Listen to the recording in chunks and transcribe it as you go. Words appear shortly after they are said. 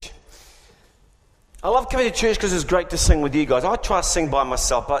I love coming to church because it's great to sing with you guys. I try to sing by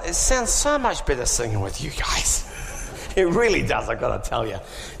myself, but it sounds so much better singing with you guys. It really does, I've got to tell you.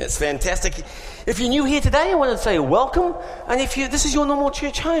 It's fantastic. If you're new here today, I want to say welcome. And this is your normal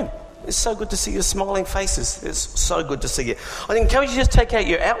church home. It's so good to see your smiling faces. It's so good to see you. I'd encourage you to just take out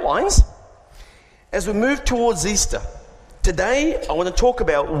your outlines as we move towards Easter. Today, I want to talk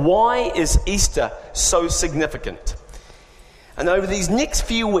about why is Easter so significant. And over these next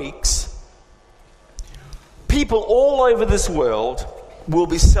few weeks, people all over this world will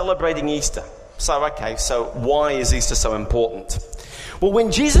be celebrating Easter. So why is Easter so important? Well,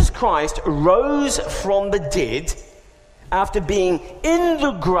 when Jesus Christ rose from the dead after being in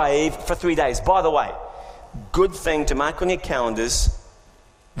the grave for 3 days. By the way, good thing to mark on your calendars,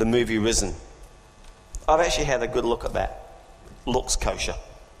 the movie Risen. I've actually had a good look at that. Looks kosher.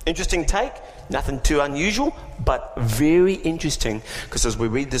 Interesting take, nothing too unusual, but very interesting, because as we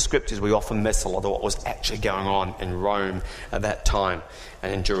read the scriptures, we often miss a lot of what was actually going on in Rome at that time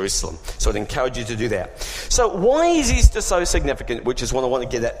and in Jerusalem. So I'd encourage you to do that. So why is Easter so significant, which is what I want to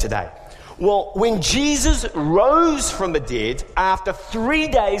get at today? Well, when Jesus rose from the dead after 3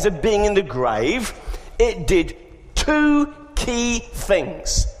 days of being in the grave, it did two key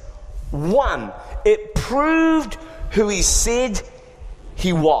things. One, it proved who he said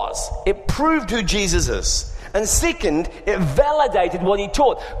he was. It proved who Jesus is. And second, it validated what he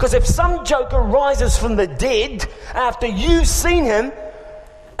taught. Because if some joker rises from the dead after you've seen him,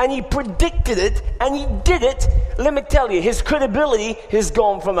 and he predicted it, and he did it, let me tell you, his credibility has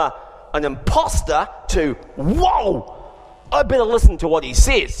gone from an imposter to, whoa, I better listen to what he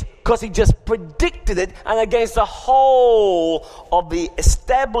says. Because he just predicted it, and against the whole of the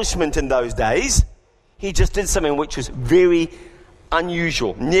establishment in those days, he just did something which was very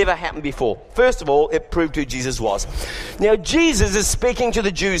unusual, never happened before. First of all, it proved who Jesus was. Now, Jesus is speaking to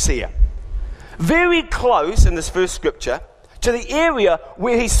the Jews here, very close in this first scripture, to the area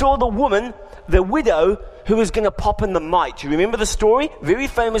where he saw the woman, the widow, who was going to pop in the mite. Do you remember the story? Very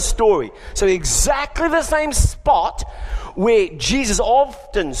famous story. So exactly the same spot where Jesus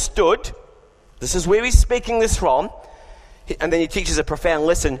often stood. This is where he's speaking this from. And then he teaches a profound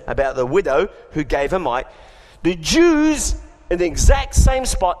lesson about the widow who gave a mite. The Jews, in the exact same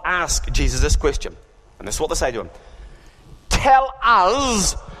spot, ask Jesus this question. And this is what they say to him. Tell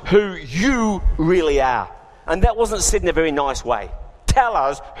us who you really are. And that wasn't said in a very nice way. Tell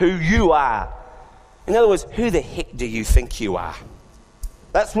us who you are. In other words, who the heck do you think you are?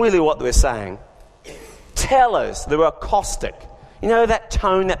 That's really what they were saying. Tell us. They were caustic. You know that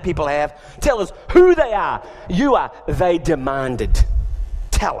tone that people have? Tell us who they are. You are. They demanded.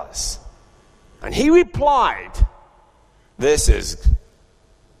 Tell us. And he replied, this is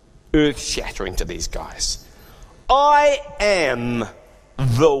earth-shattering to these guys. I am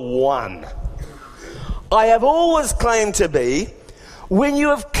the one I have always claimed to be. When you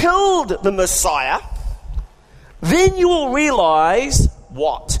have killed the Messiah, then you will realize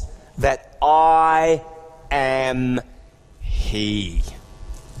what? That I am He.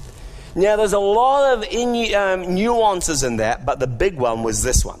 Now, there's a lot of nuances in that, but the big one was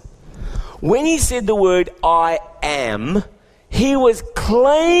this one. When he said the word I am, he was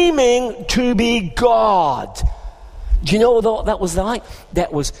claiming to be God. Do you know what that was like?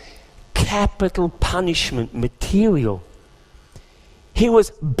 That was capital punishment material. He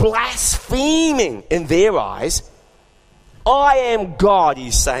was blaspheming in their eyes. I am God,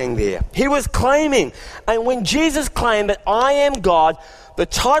 he's saying there. He was claiming. And when Jesus claimed that I am God, the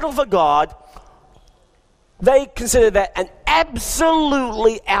title for God, they consider that an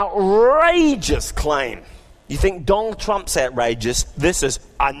absolutely outrageous claim. You think Donald Trump's outrageous? This is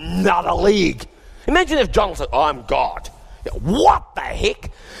another league. Imagine if Donald said, I'm God. What the heck?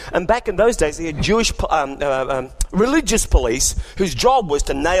 And back in those days, they had Jewish religious police whose job was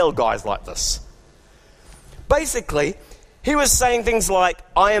to nail guys like this. Basically, he was saying things like,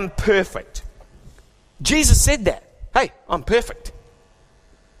 I am perfect. Jesus said that. Hey, I'm perfect.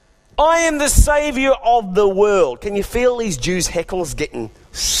 I am the Savior of the world. Can you feel these Jews' heckles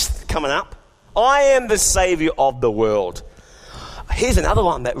coming up? I am the Savior of the world. Here's another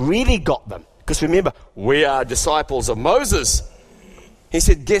one that really got them. Because remember, we are disciples of Moses. He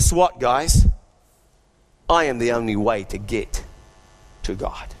said, guess what, guys? I am the only way to get to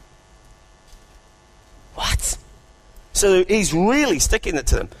God. What? So he's really sticking it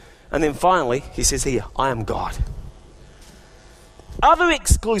to them. And then finally, he says here, I am God. Other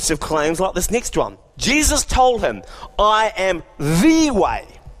exclusive claims like this next one. Jesus told him, I am the way.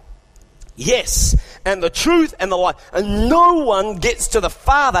 Yes, and the truth and the life. And no one gets to the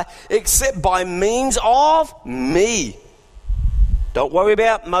Father except by means of me. Don't worry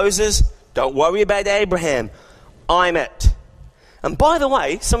about Moses. Don't worry about Abraham. I'm it. And by the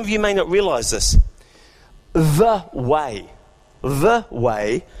way, some of you may not realize this. The way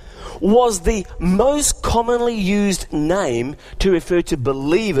was the most commonly used name to refer to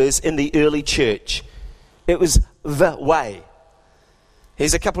believers in the early church. It was the way.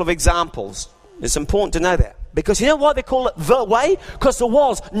 Here's a couple of examples. It's important to know that. Because you know why they call it the way? Because there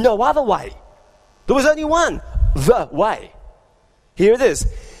was no other way. There was only one. The way. Here it is.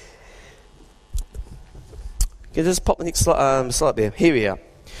 Can you just pop the next slide there? Here we are.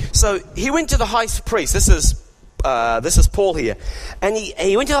 So he went to the high priest. This is Paul here. And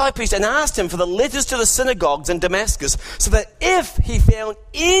he went to the high priest and asked him for the letters to the synagogues in Damascus, so that if he found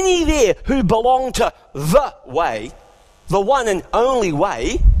any there who belonged to the way, the one and only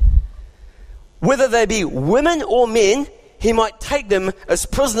way, whether they be women or men, he might take them as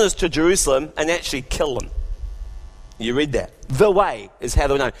prisoners to Jerusalem and actually kill them. You read that. The way is how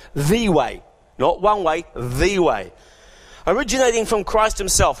they're known. The way. Not one way, the way. Originating from Christ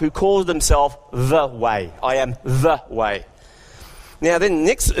himself, who called himself the way. I am the way. Now then,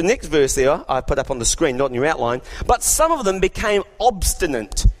 next verse there, I put up on the screen, not in your outline. But some of them became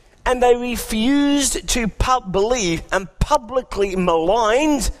obstinate, and they refused to believe and publicly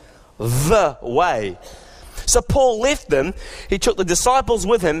maligned the way. So Paul left them. He took the disciples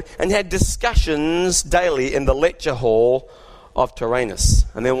with him and had discussions daily in the lecture hall of Tyrannus.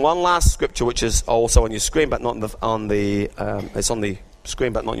 And then one last scripture, which is also on your screen, but not it's on the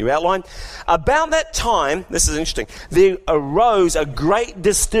screen, but not in your outline. About that time, this is interesting, there arose a great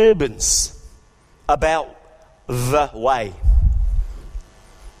disturbance about the way.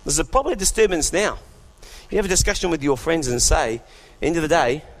 There's probably a disturbance now. You have a discussion with your friends and say, end of the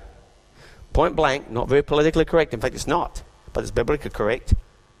day, point blank, not very politically correct. In fact, it's not, but it's biblically correct.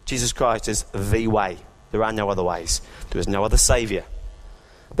 Jesus Christ is the way. There are no other ways. There is no other Saviour.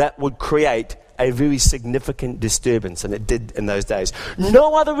 That would create a very significant disturbance, and it did in those days.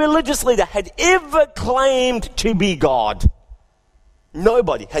 No other religious leader had ever claimed to be God.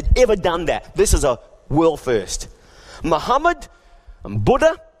 Nobody had ever done that. This is a world first. Muhammad and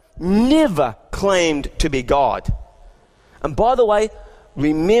Buddha never claimed to be God. And by the way,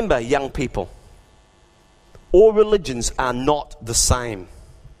 remember, young people, all religions are not the same.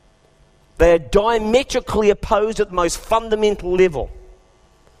 They are diametrically opposed at the most fundamental level.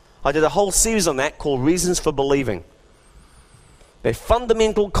 I did a whole series on that called Reasons for Believing. They're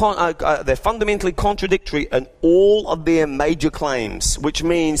fundamentally contradictory in all of their major claims, which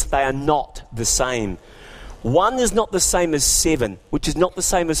means they are not the same. One is not the same as 7, which is not the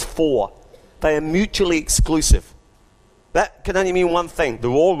same as 4. They are mutually exclusive. That can only mean one thing.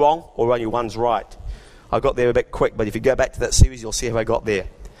 They're all wrong, or only one's right. I got there a bit quick, but if you go back to that series, you'll see how I got there.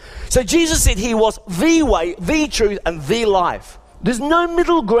 So Jesus said he was the way, the truth, and the life. There's no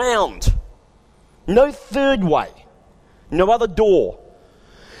middle ground. No third way. No other door.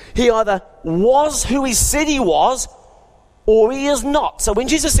 He either was who he said he was, or he is not. So when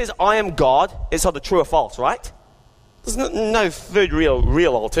Jesus says, I am God, it's either true or false, right? There's no third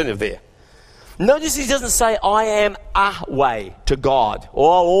real alternative there. Notice he doesn't say, I am a way to God,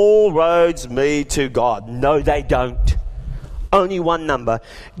 or all roads lead to God. No, they don't. Only one number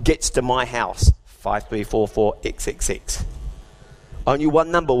gets to my house, 5344XXX. Only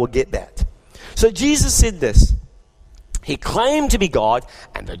one number will get that. So Jesus said this. He claimed to be God,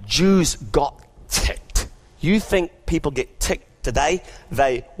 and the Jews got ticked. You think people get ticked today?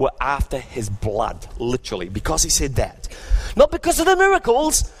 They were after his blood, literally, because he said that. Not because of the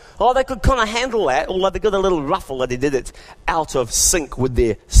miracles. Oh, they could kind of handle that, although they got a little ruffle that he did it out of sync with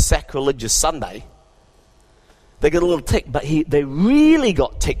their sacrilegious Sunday. They got a little tick, but they really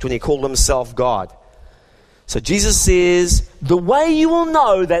got ticked when he called himself God. So Jesus says, the way you will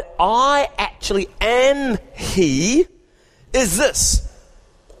know that I actually am he is this.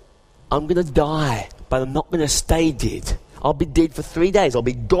 I'm going to die, but I'm not going to stay dead. I'll be dead for 3 days. I'll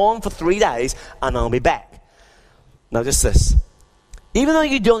be gone for 3 days, and I'll be back. Notice this. Even though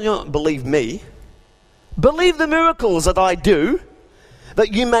you don't believe me, believe the miracles that I do,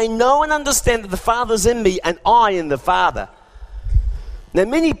 that you may know and understand that the Father's in me and I in the Father. Now,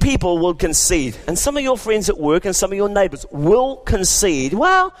 many people will concede, and some of your friends at work and some of your neighbors will concede,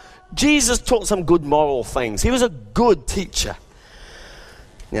 well, Jesus taught some good moral things. He was a good teacher.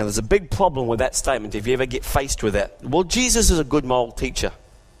 Now, there's a big problem with that statement if you ever get faced with that. Well, Jesus is a good moral teacher,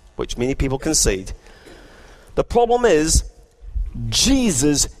 which many people concede. The problem is,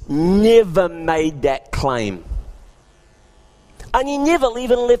 Jesus never made that claim. And he never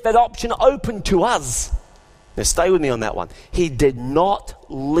even left that option open to us. Now stay with me on that one. He did not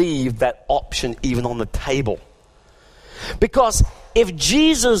leave that option even on the table. Because if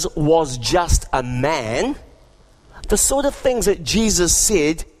Jesus was just a man, the sort of things that Jesus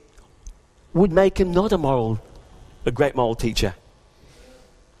said would make him not a great moral teacher.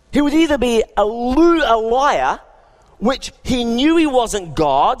 He would either be a liar, which he knew he wasn't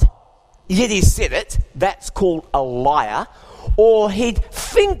God, yet he said it, that's called a liar, or he'd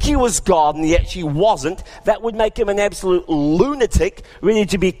think he was God and he actually wasn't, that would make him an absolute lunatic, ready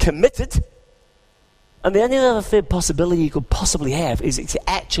to be committed. And the only other third possibility you could possibly have is it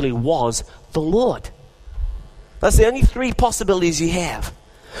actually was the Lord. That's the only three possibilities you have.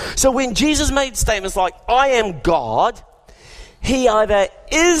 So when Jesus made statements like, I am God, he either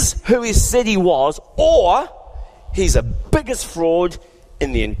is who he said he was, or he's the biggest fraud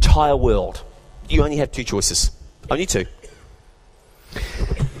in the entire world. You only have two choices. Only two.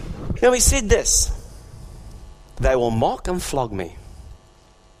 Now he said this, they will mock and flog me,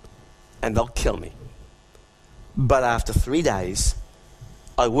 and they'll kill me. But after 3 days,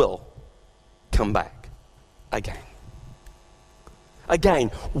 I will come back again. Again,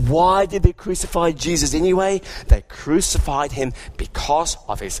 why did they crucify Jesus anyway? They crucified him because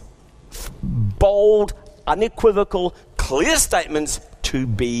of his bold, unequivocal, clear statements to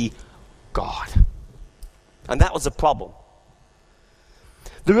be God. And that was the problem.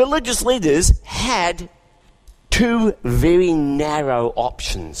 The religious leaders had two very narrow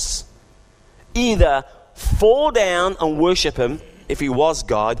options. Either fall down and worship him if he was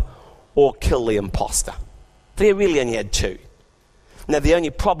God, or kill the imposter. They really only had two. Now the only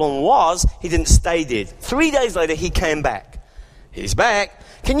problem was he didn't stay dead. 3 days later he came back. He's back.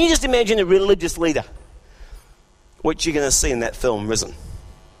 Can you just imagine a religious leader, which you're going to see in that film, Risen,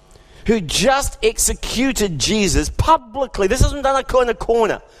 who just executed Jesus publicly? This isn't done in a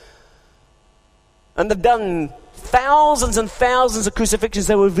corner. And they've done thousands and thousands of crucifixions.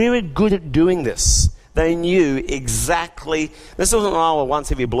 They were very good at doing this. They knew exactly. This wasn't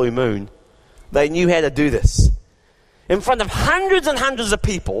once every blue moon. They knew how to do this. In front of hundreds and hundreds of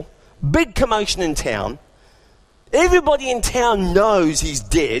people, big commotion in town. Everybody in town knows he's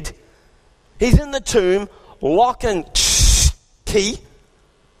dead. He's in the tomb, lock and key,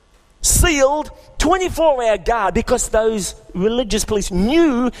 sealed, 24-hour guard, because those religious police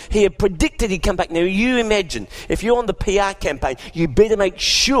knew he had predicted he'd come back. Now you imagine, if you're on the PR campaign, you better make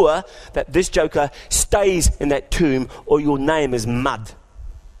sure that this joker stays in that tomb or your name is mud.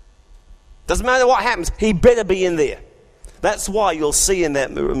 Doesn't matter what happens, he better be in there. That's why you'll see in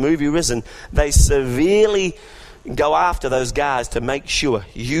that movie Risen, they severely go after those guys to make sure,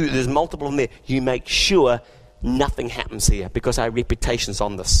 there's multiple of them there, you make sure nothing happens here, because our reputation's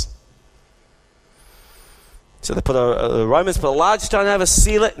on this. So they the Romans put a large stone over,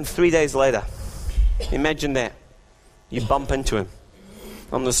 seal it, and 3 days later, imagine that. You bump into him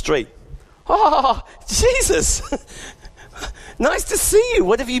on the street. Oh, Jesus! Nice to see you.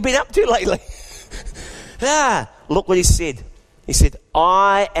 What have you been up to lately? Look what he said. He said,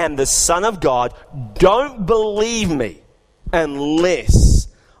 I am the Son of God. Don't believe me unless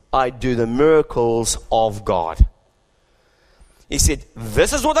I do the miracles of God. He said,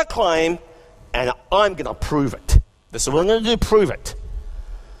 this is what I claim, and I'm going to prove it. This is what I'm going to do, prove it.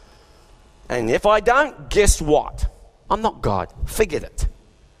 And if I don't, guess what? I'm not God. Forget it.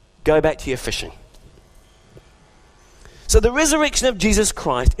 Go back to your fishing. So the resurrection of Jesus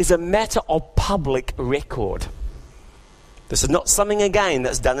Christ is a matter of public record. This is not something, again,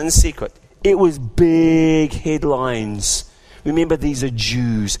 that's done in secret. It was big headlines. Remember, these are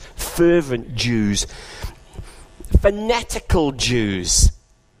Jews, fervent Jews, fanatical Jews,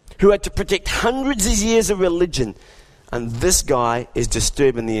 who had to protect hundreds of years of religion. And this guy is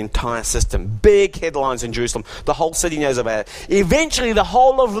disturbing the entire system. Big headlines in Jerusalem. The whole city knows about it. Eventually, the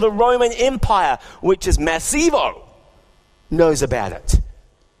whole of the Roman Empire, which is massivo, knows about it.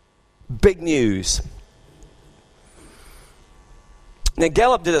 Big news. Now,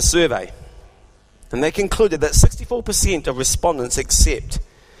 Gallup did a survey, and they concluded that 64% of respondents accept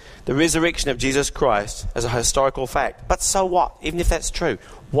the resurrection of Jesus Christ as a historical fact. But so what? Even if that's true,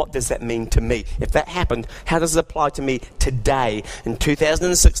 what does that mean to me? If that happened, how does it apply to me today in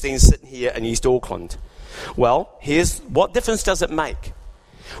 2016, sitting here in East Auckland? Well, here's what difference does it make?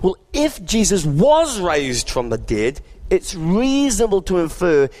 Well, if Jesus was raised from the dead, it's reasonable to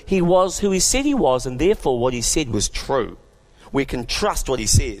infer he was who he said he was, and therefore what he said was true. We can trust what he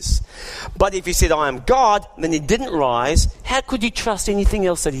says. But if he said, I am God, then he didn't rise, how could you trust anything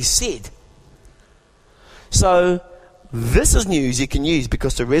else that he said? So, this is news you can use,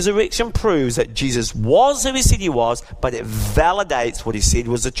 because the resurrection proves that Jesus was who he said he was, but it validates what he said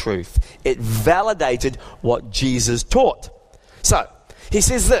was the truth. It validated what Jesus taught. So, he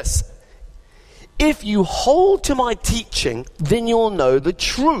says this, If you hold to my teaching, then you'll know the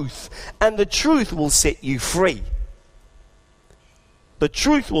truth, and the truth will set you free. The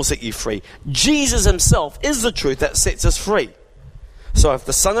truth will set you free. Jesus himself is the truth that sets us free. So if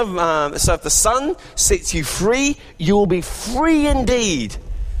the Son sets you free, you'll be free indeed.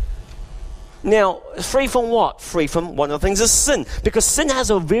 Now, free from what? Free from one of the things is sin. Because sin has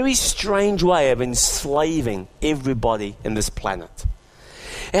a very strange way of enslaving everybody in this planet.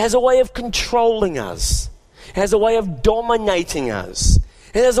 It has a way of controlling us. It has a way of dominating us.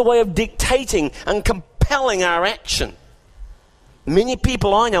 It has a way of dictating and compelling our action. Many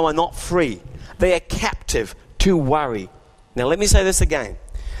people I know are not free. They are captive to worry. Now let me say this again.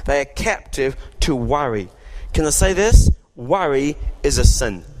 They are captive to worry. Can I say this? Worry is a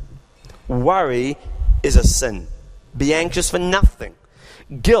sin. Worry is a sin. Be anxious for nothing.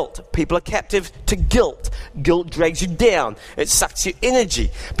 Guilt. People are captive to guilt. Guilt drags you down. It sucks your energy.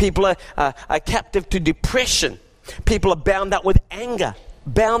 People are captive to depression. People are bound up with anger.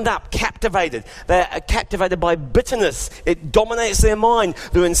 Bound up, captivated. They are captivated by bitterness. It dominates their mind.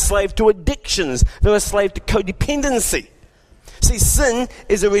 They're enslaved to addictions. They're enslaved to codependency. See, sin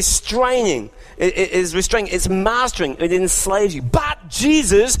is a restraining. It is restraining. It's mastering. It enslaves you. But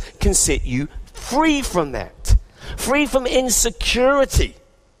Jesus can set you free from that. Free from insecurity.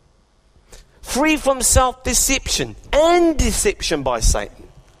 Free from self-deception and deception by Satan.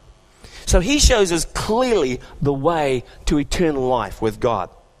 So he shows us clearly the way to eternal life with God.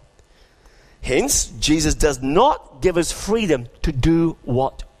 Hence, Jesus does not give us freedom to do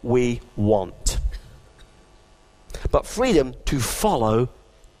what we want, but freedom to follow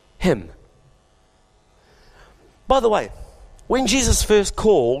him. By the way, when Jesus first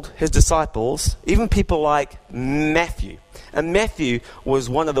called his disciples, even people like Matthew, and Matthew was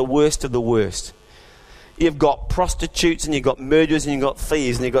one of the worst of the worst. You've got prostitutes, and you've got murderers, and you've got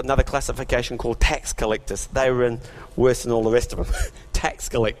thieves, and you've got another classification called tax collectors. They were in worse than all the rest of them. Tax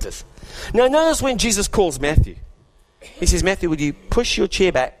collectors. Now notice when Jesus calls Matthew. He says, Matthew, would you push your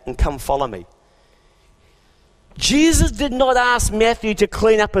chair back and come follow me? Jesus did not ask Matthew to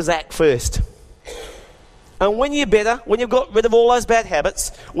clean up his act first. And when you're better, when you've got rid of all those bad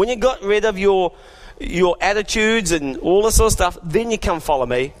habits, when you've got rid of your attitudes and all this sort of stuff, then you come follow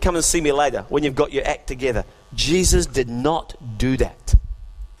me, come and see me later when you've got your act together. Jesus did not do that.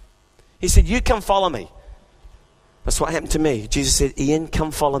 He said, you come follow me. That's what happened to me. Jesus said, Ian,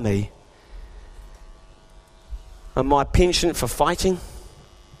 come follow me. And my penchant for fighting,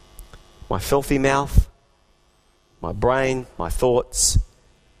 my filthy mouth, my brain, my thoughts,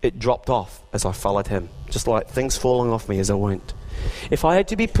 it dropped off as I followed him. Just like things falling off me as I went. If I had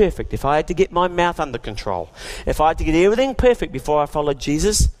to be perfect, if I had to get my mouth under control, if I had to get everything perfect before I followed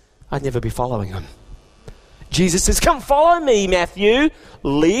Jesus, I'd never be following him. Jesus says, come follow me, Matthew.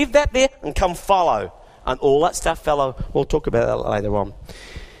 Leave that there and come follow. And all that stuff, fellow, we'll talk about that later on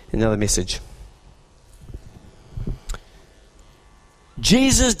in another message.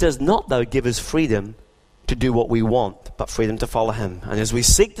 Jesus does not, though, give us freedom to do what we want, but freedom to follow him. And as we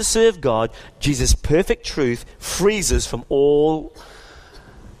seek to serve God, Jesus' perfect truth frees us from all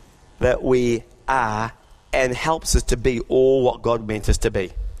that we are and helps us to be all what God meant us to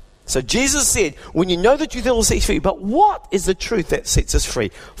be. So Jesus said, when you know the truth, it will set you free. But what is the truth that sets us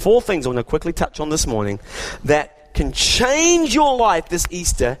free? 4 things I want to quickly touch on this morning that can change your life this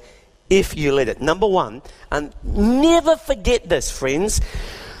Easter if you let it. Number 1, and never forget this, friends,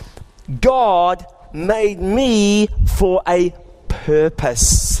 God made me for a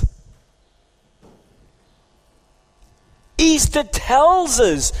purpose. Easter tells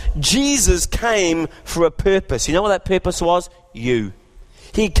us Jesus came for a purpose. You know what that purpose was? You.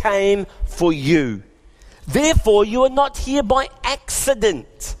 He came for you. Therefore, you are not here by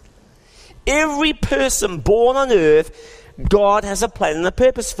accident. Every person born on earth, God has a plan and a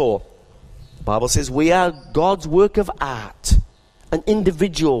purpose for. The Bible says we are God's work of art. An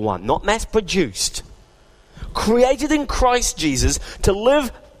individual one, not mass-produced. Created in Christ Jesus to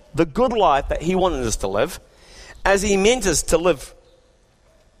live the good life that he wanted us to live, as he meant us to live.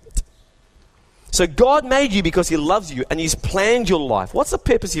 So God made you because he loves you and he's planned your life. What's the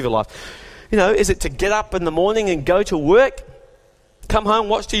purpose of your life? You know, is it to get up in the morning and go to work, come home,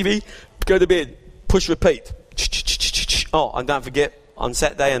 watch TV, go to bed, push repeat? Oh, and don't forget, on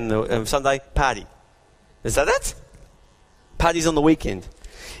Saturday and Sunday, party. Is that it? Parties on the weekend.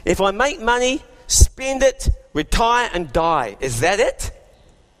 If I make money, spend it, retire and die. Is that it?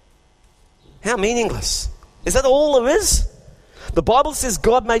 How meaningless. Is that all there is? The Bible says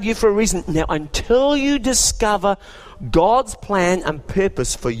God made you for a reason. Now, until you discover God's plan and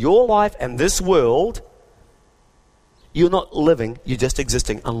purpose for your life and this world, You're not living, you're just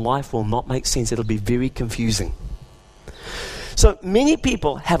existing, and life will not make sense. It'll be very confusing. So many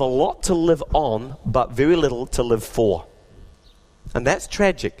people have a lot to live on, but very little to live for. And that's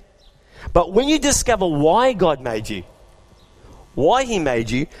tragic. But when you discover why God made you, why He made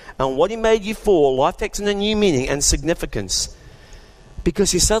you, and what He made you for, life takes on a new meaning and significance.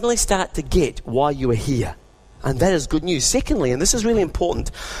 Because you suddenly start to get why you are here. And that is good news. Secondly, and this is really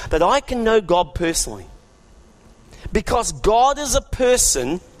important, that I can know God personally. Because God is a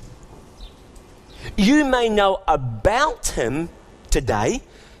person, you may know about Him today.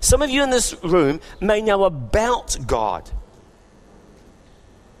 Some of you in this room may know about God.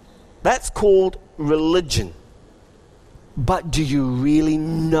 That's called religion. But do you really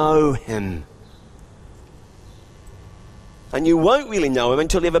know Him? And you won't really know Him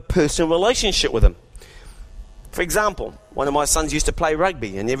until you have a personal relationship with Him. For example, one of my sons used to play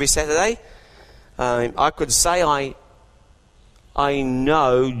rugby, and every Saturday I could say I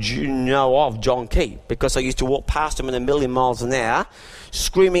know of John Key, because I used to walk past him at 1,000,000 miles an hour,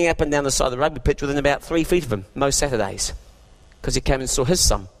 screaming up and down the side of the rugby pitch within about 3 feet of him most Saturdays, because he came and saw his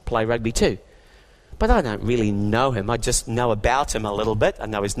son play rugby too. But I don't really know him. I just know about him a little bit. I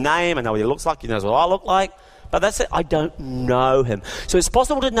know his name. I know what he looks like. He knows what I look like. But that's it. I don't know Him. So it's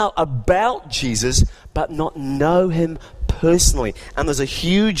possible to know about Jesus, but not know Him personally. And there's a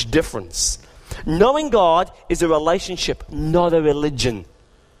huge difference. Knowing God is a relationship, not a religion.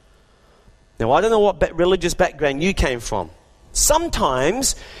 Now, I don't know what religious background you came from.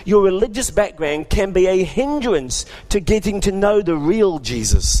 Sometimes your religious background can be a hindrance to getting to know the real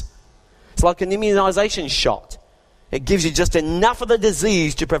Jesus. It's like an immunization shot. It gives you just enough of the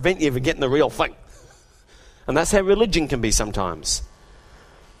disease to prevent you from getting the real thing. And that's how religion can be sometimes.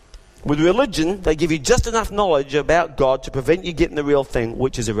 With religion, they give you just enough knowledge about God to prevent you getting the real thing,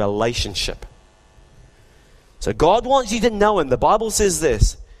 which is a relationship. So God wants you to know Him. The Bible says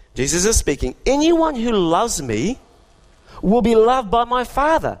this. Jesus is speaking. Anyone who loves me will be loved by my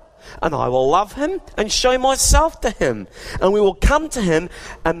Father. And I will love him and show myself to him. And we will come to him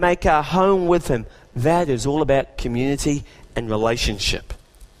and make our home with him. That is all about community and relationship.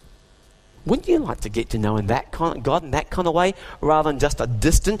 Wouldn't you like to get to know God in that kind of way, rather than just a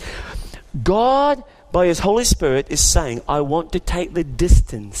distant? God, by His Holy Spirit, is saying, I want to take the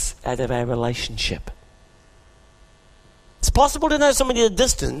distance out of our relationship. It's possible to know somebody at a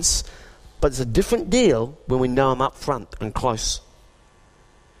distance, but it's a different deal when we know them up front and close.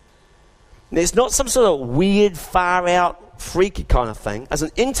 There's not some sort of weird, far-out, freaky kind of thing. As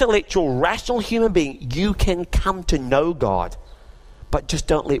an intellectual, rational human being, you can come to know God. But just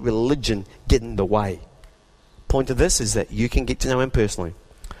don't let religion get in the way. Point of this is that you can get to know Him personally.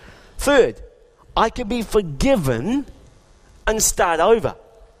 Third, I can be forgiven and start over.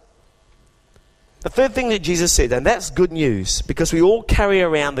 The third thing that Jesus said, and that's good news, because we all carry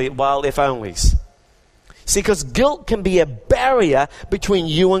around the well, if onlys. See, because guilt can be a barrier between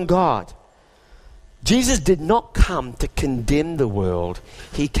you and God. Jesus did not come to condemn the world.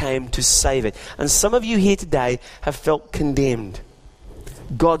 He came to save it. And some of you here today have felt condemned.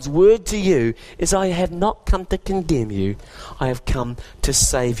 God's word to you is, I have not come to condemn you. I have come to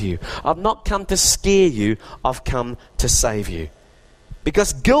save you. I've not come to scare you. I've come to save you.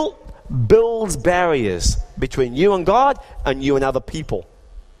 Because guilt builds barriers between you and God and you and other people.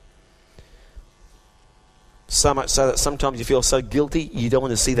 So much so that sometimes you feel so guilty you don't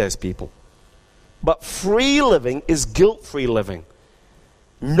want to see those people. But free living is guilt-free living,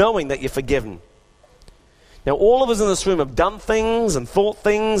 knowing that you're forgiven. Now, all of us in this room have done things and thought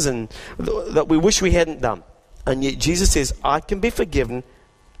things and that we wish we hadn't done. And yet Jesus says, I can be forgiven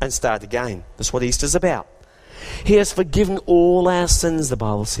and start again. That's what Easter's about. He has forgiven all our sins, the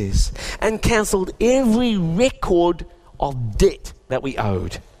Bible says, and cancelled every record of debt that we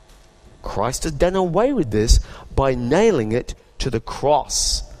owed. Christ has done away with this by nailing it to the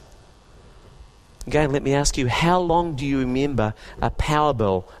cross. Again, let me ask you, how long do you remember a power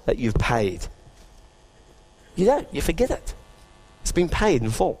bill that you've paid? You don't. You forget it. It's been paid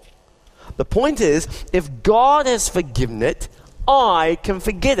in full. The point is, if God has forgiven it, I can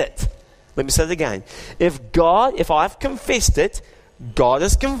forget it. Let me say it again. If I've confessed it, God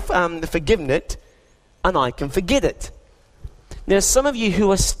has forgiven it, and I can forget it. Now, some of you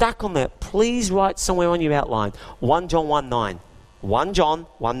who are stuck on that, please write somewhere on your outline, 1 John 1:9. 1 John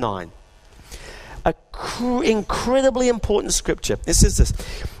 1:9. Incredibly important scripture. It says this: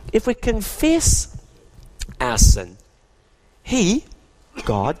 if we confess our sin, He,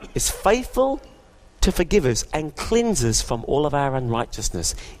 God, is faithful to forgive us and cleanse us from all of our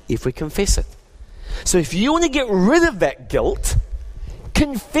unrighteousness if we confess it. So if you want to get rid of that guilt,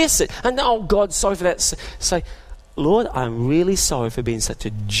 confess it. And, oh God, sorry for that. Say, Lord, I'm really sorry for being such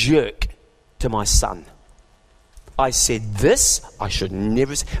a jerk to my son. I said this, I should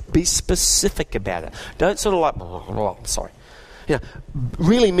never say. Be specific about it. Don't sort of like, I'm sorry.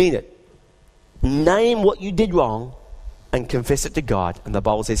 Really mean it. Name what you did wrong and confess it to God. And the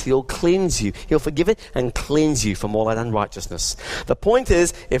Bible says He'll cleanse you. He'll forgive it and cleanse you from all that unrighteousness. The point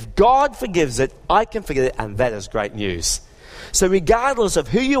is, if God forgives it, I can forgive it, and that is great news. So regardless of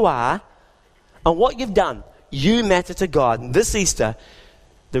who you are and what you've done, you matter to God. And this Easter,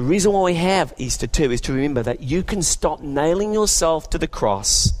 the reason why we have Easter too is to remember that you can stop nailing yourself to the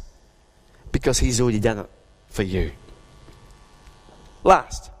cross because He's already done it for you.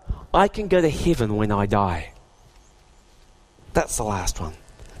 Last, I can go to heaven when I die. That's the last one.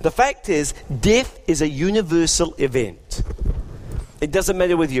 The fact is, death is a universal event. It doesn't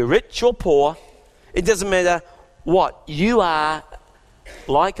matter whether you're rich or poor. It doesn't matter what. You are,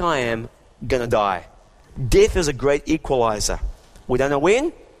 like I am, going to die. Death is a great equalizer. We don't know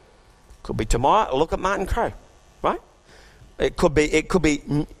when. Could be tomorrow. Look at Martin Crowe, right? It could be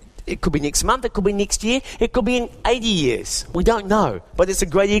next month. It could be next year. It could be in 80 years. We don't know. But it's a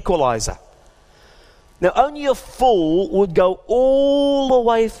great equalizer. Now, only a fool would go all the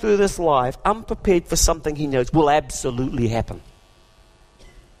way through this life unprepared for something he knows will absolutely happen.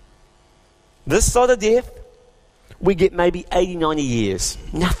 This side of death, we get maybe 80, 90 years.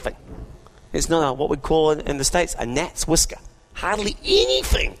 Nothing. It's not what we call in the States a gnat's whisker. Hardly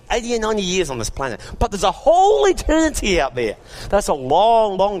anything. 80 or 90 years on this planet. But there's a whole eternity out there. That's a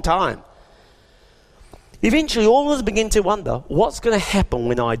long, long time. Eventually, all of us begin to wonder, what's going to happen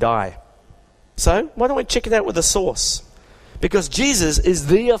when I die? So, why don't we check it out with the source? Because Jesus is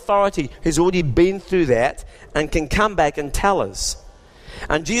the authority who's already been through that and can come back and tell us.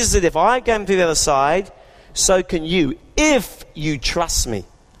 And Jesus said, if I came through the other side, so can you, if you trust me.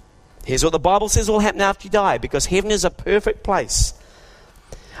 Here's what the Bible says will happen after you die, because heaven is a perfect place.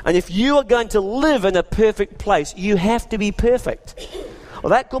 And if you are going to live in a perfect place, you have to be perfect.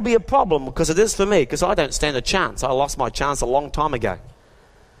 Well, that could be a problem, because it is for me, because I don't stand a chance. I lost my chance a long time ago.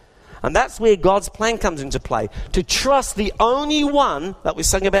 And that's where God's plan comes into play. To trust the only one that we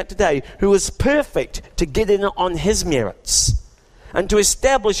sang about today, who is perfect, to get in on His merits. And to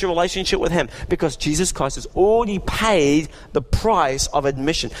establish a relationship with Him. Because Jesus Christ has already paid the price of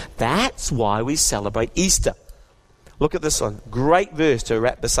admission. That's why we celebrate Easter. Look at this one. Great verse to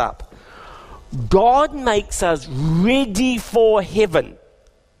wrap this up. God makes us ready for heaven.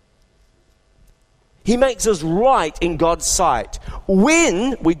 He makes us right in God's sight.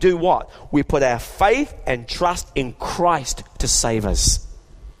 When we do what? We put our faith and trust in Christ to save us.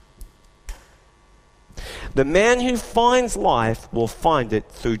 The man who finds life will find it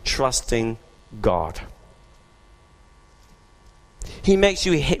through trusting God. He makes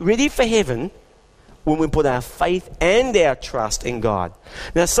you ready for heaven when we put our faith and our trust in God.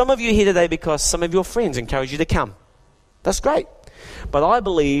 Now, some of you are here today because some of your friends encourage you to come. That's great. But I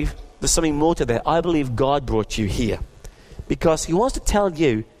believe there's something more to that. I believe God brought you here because He wants to tell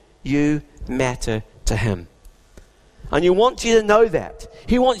you, you matter to Him. And He wants you to know that.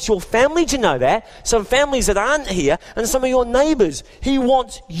 He wants your family to know that. Some families that aren't here, and some of your neighbors. He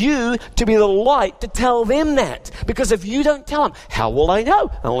wants you to be the light to tell them that. Because if you don't tell them, how will they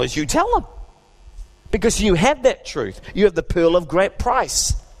know? Unless you tell them. Because you have that truth. You have the pearl of great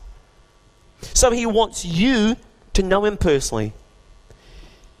price. So He wants you to know Him personally.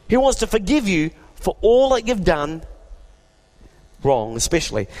 He wants to forgive you for all that you've done wrong,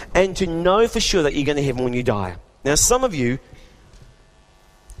 especially. And to know for sure that you're going to heaven when you die. Now, some of you,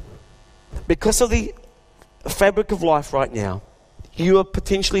 because of the fabric of life right now, you are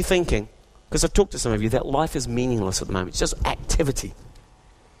potentially thinking, because I've talked to some of you, that life is meaningless at the moment. It's just activity.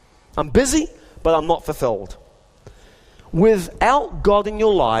 I'm busy, but I'm not fulfilled. Without God in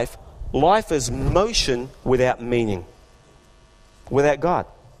your life, life is motion without meaning. Without God.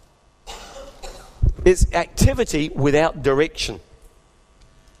 It's activity without direction.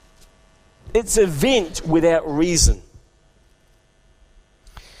 It's event without reason.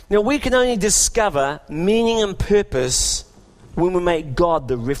 Now, we can only discover meaning and purpose when we make God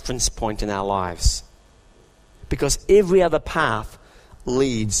the reference point in our lives. Because every other path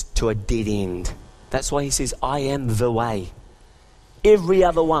leads to a dead end. That's why He says, I am the way. Every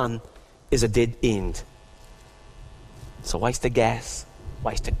other one is a dead end. It's a waste of gas,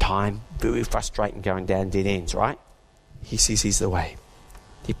 waste of time, very frustrating going down dead ends, right? He says He's the way.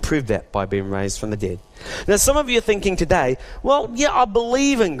 He proved that by being raised from the dead. Now, some of you are thinking today, well, yeah, I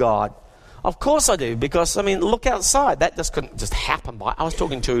believe in God. Of course I do, because, look outside. That just couldn't just happen by. I was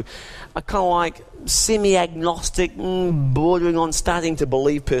talking to a kind of like semi-agnostic, bordering on starting to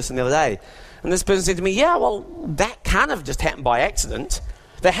believe person the other day. And this person said to me, yeah, well, that can't have just happened by accident.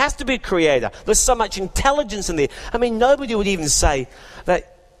 There has to be a creator. There's so much intelligence in there. I mean, nobody would even say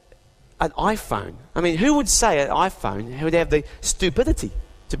that an iPhone, I mean, who would say an iPhone, who would have the stupidity,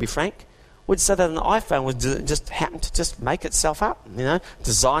 to be frank, would say that an iPhone would just happen to just make itself up,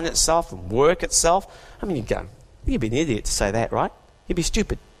 design itself and work itself? I mean, you'd be an idiot to say that, right? You'd be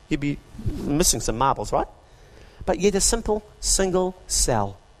stupid. You'd be missing some marbles, right? But yet a simple single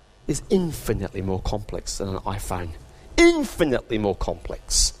cell is infinitely more complex than an iPhone. Infinitely more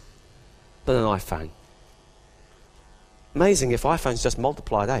complex than an iPhone. Amazing if iPhones just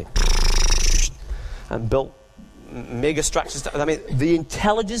multiplied, and built mega structures. I mean, the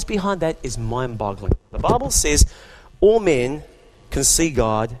intelligence behind that is mind-boggling. The Bible says all men can see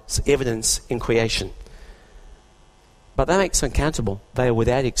God's evidence in creation. But that makes them accountable. They are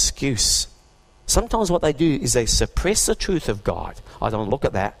without excuse. Sometimes what they do is they suppress the truth of God. I don't look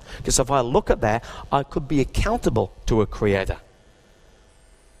at that, because if I look at that, I could be accountable to a creator.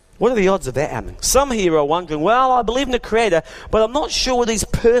 What are the odds of that happening? Some here are wondering, well, I believe in the creator, but I'm not sure whether he's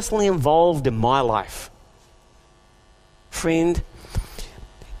personally involved in my life. Friend,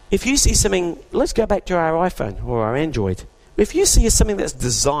 if you see something, let's go back to our iPhone or our Android. If you see something that's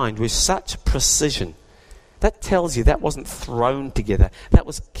designed with such precision, that tells you that wasn't thrown together. That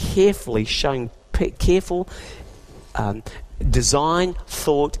was carefully showing, careful design,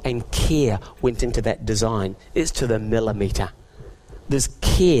 thought, and care went into that design. It's to the millimeter. There's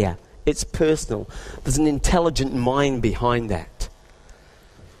care. It's personal. There's an intelligent mind behind that.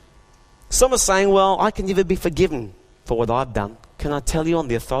 Some are saying, well, I can never be forgiven for what I've done. Can I tell you on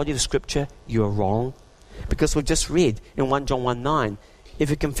the authority of Scripture, you're wrong? Because we've just read in 1 John 1:9, if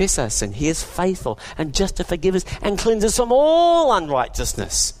we confess our sin, he is faithful and just to forgive us and cleanse us from all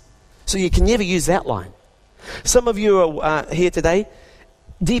unrighteousness. So you can never use that line. Some of you are here today,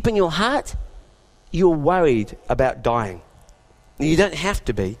 deep in your heart, you're worried about dying. You don't have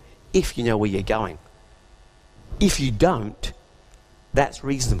to be if you know where you're going. If you don't, that's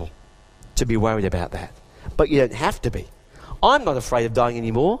reasonable to be worried about that. But you don't have to be. I'm not afraid of dying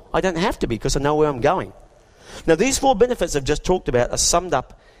anymore. I don't have to be because I know where I'm going. Now, these 4 benefits I've just talked about are summed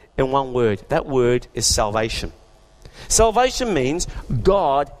up in one word. That word is salvation. Salvation means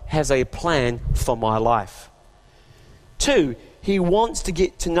God has a plan for my life. 2, he wants to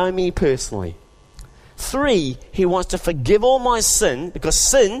get to know me personally. 3, he wants to forgive all my sin, because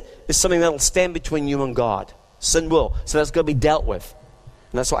sin is something that will stand between you and God. Sin will. So that's got to be dealt with.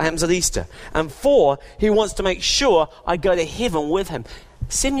 And that's what happens at Easter. And 4, he wants to make sure I go to heaven with him.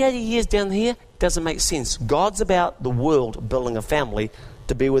 70, 80 years down here doesn't make sense. God's about the world building a family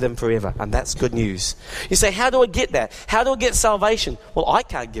to be with him forever. And that's good news. You say, how do I get that? How do I get salvation? Well, I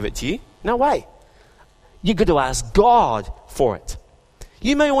can't give it to you. No way. You've got to ask God for it.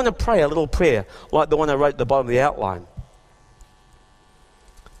 You may want to pray a little prayer like the one I wrote at the bottom of the outline.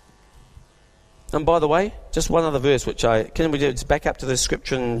 And by the way, just one other verse which it's back up to the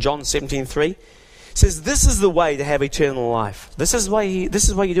scripture in John 17:3. It says, this is the way to have eternal life. This is why you do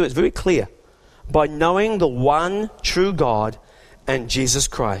it. It's very clear. By knowing the one true God and Jesus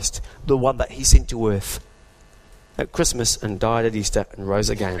Christ, the one that he sent to earth at Christmas and died at Easter and rose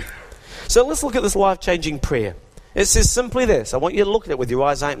again. So let's look at this life-changing prayer. It says simply this. I want you to look at it with your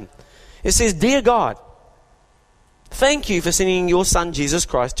eyes open. It says, Dear God, thank you for sending your Son Jesus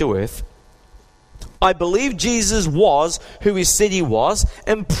Christ to earth. I believe Jesus was who he said he was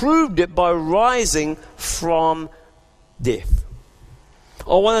and proved it by rising from death.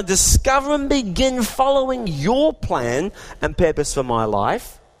 I want to discover and begin following your plan and purpose for my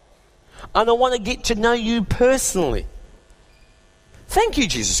life. And I want to get to know you personally. Thank you,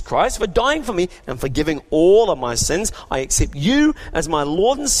 Jesus Christ, for dying for me and forgiving all of my sins. I accept you as my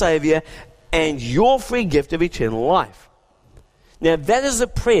Lord and Savior and your free gift of eternal life. Now, that is a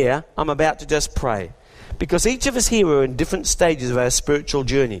prayer I'm about to just pray. Because each of us here are in different stages of our spiritual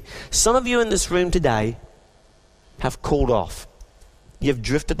journey. Some of you in this room today have cooled off. You've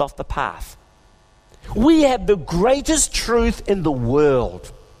drifted off the path. We have the greatest truth in the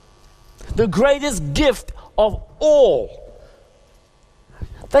world. The greatest gift of all.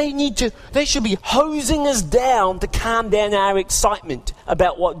 They should be hosing us down to calm down our excitement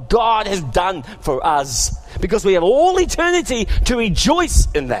about what God has done for us. Because we have all eternity to rejoice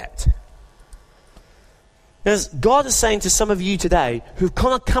in that. Now, God is saying to some of you today who've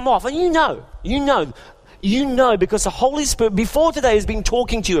kind of come off, and you know because the Holy Spirit before today has been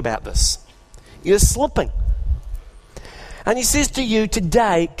talking to you about this. You're slipping. And he says to you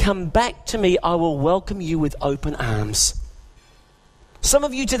today, come back to me, I will welcome you with open arms. Some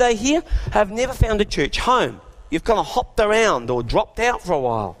of you today here have never found a church home. You've kind of hopped around or dropped out for a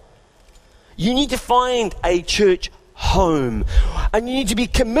while. You need to find a church home. And you need to be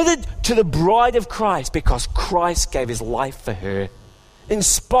committed to the bride of Christ because Christ gave his life for her. In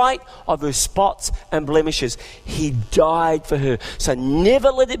spite of her spots and blemishes, he died for her. So never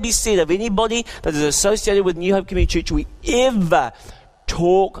let it be said of anybody that is associated with New Hope Community Church, we ever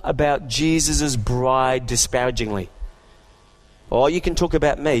talk about Jesus' bride disparagingly. Or you can talk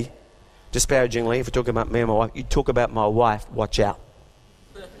about me disparagingly. If you're talking about me and my wife, you talk about my wife, watch out.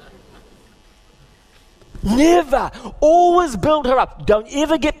 Never. Always build her up. Don't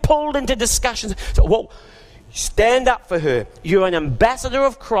ever get pulled into discussions. So, well, stand up for her. You're an ambassador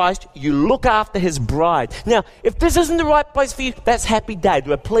of Christ. You look after his bride. Now, if this isn't the right place for you, that's happy day.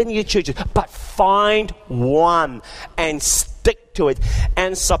 There are plenty of churches. But find one and stick to it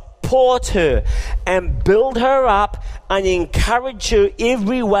and support her and build her up and encourage her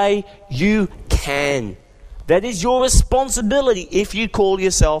every way you can. That is your responsibility if you call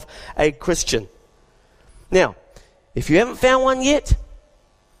yourself a Christian. Now, if you haven't found one yet,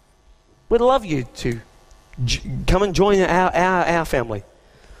 we'd love you to come and join our family.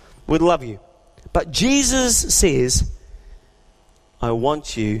 We'd love you. But Jesus says, I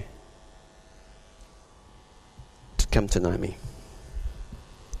want you to come to know me.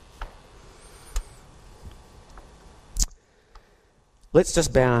 Let's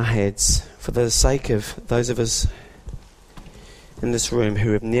just bow our heads for the sake of those of us in this room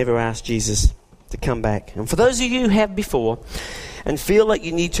who have never asked Jesus to come back. And for those of you who have before and feel like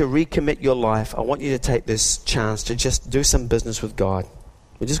you need to recommit your life, I want you to take this chance to just do some business with God.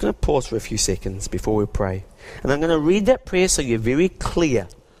 We're just going to pause for a few seconds before we pray. And I'm going to read that prayer so you're very clear.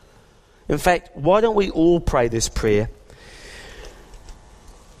 In fact, why don't we all pray this prayer?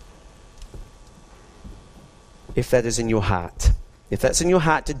 If that is in your heart. If that's in your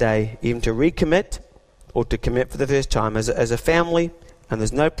heart today, even to recommit or to commit for the first time as a family, and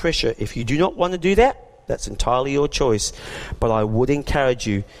there's no pressure. If you do not want to do that, that's entirely your choice. But I would encourage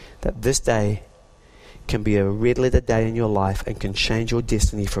you that this day can be a red letter day in your life and can change your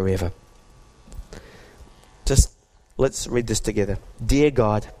destiny forever. Just let's read this together. Dear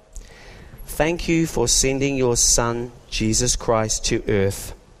God, thank you for sending your Son, Jesus Christ, to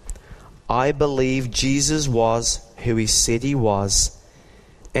earth. I believe Jesus was who he said he was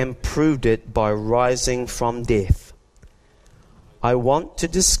and proved it by rising from death. I want to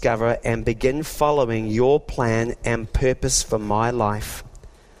discover and begin following your plan and purpose for my life.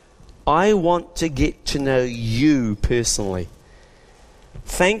 I want to get to know you personally.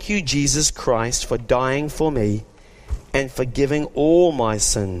 Thank you, Jesus Christ, for dying for me and forgiving all my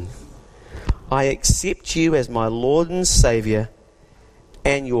sin. I accept you as my Lord and Savior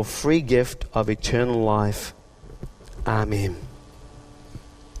and your free gift of eternal life. Amen.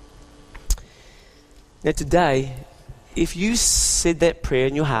 Now today, if you said that prayer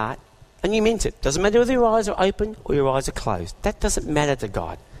in your heart and you meant it, doesn't matter whether your eyes are open or your eyes are closed. That doesn't matter to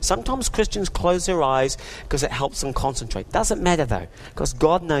God. Sometimes Christians close their eyes because it helps them concentrate. Doesn't matter though, because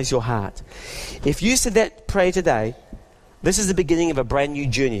God knows your heart. If you said that prayer today, this is the beginning of a brand new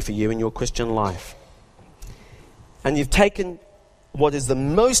journey for you in your Christian life. And you've taken what is the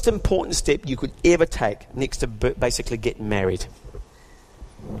most important step you could ever take next to basically getting married.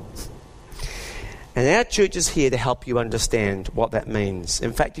 And our church is here to help you understand what that means.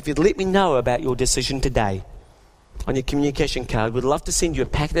 In fact, if you'd let me know about your decision today on your communication card, we'd love to send you a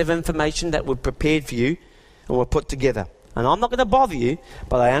packet of information that we've prepared for you and we'll put together. And I'm not going to bother you,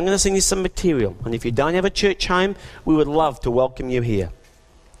 but I am going to send you some material. And if you don't have a church home, we would love to welcome you here.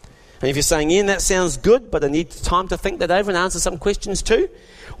 And if you're saying, Ian, that sounds good, but I need time to think that over and answer some questions too,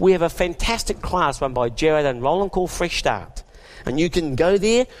 we have a fantastic class run by Jared and Roland called Fresh Start. And you can go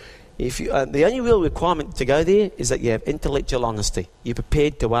there. If you, the only real requirement to go there is that you have intellectual honesty. You're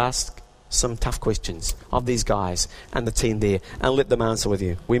prepared to ask some tough questions of these guys and the team there and let them answer with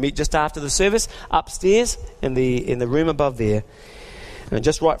you. We meet just after the service upstairs in the room above there. And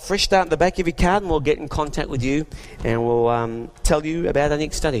just write Fresh Start in the back of your card and we'll get in contact with you and we'll tell you about our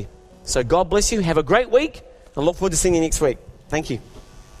next study. So God bless you. Have a great week and look forward to seeing you next week. Thank you.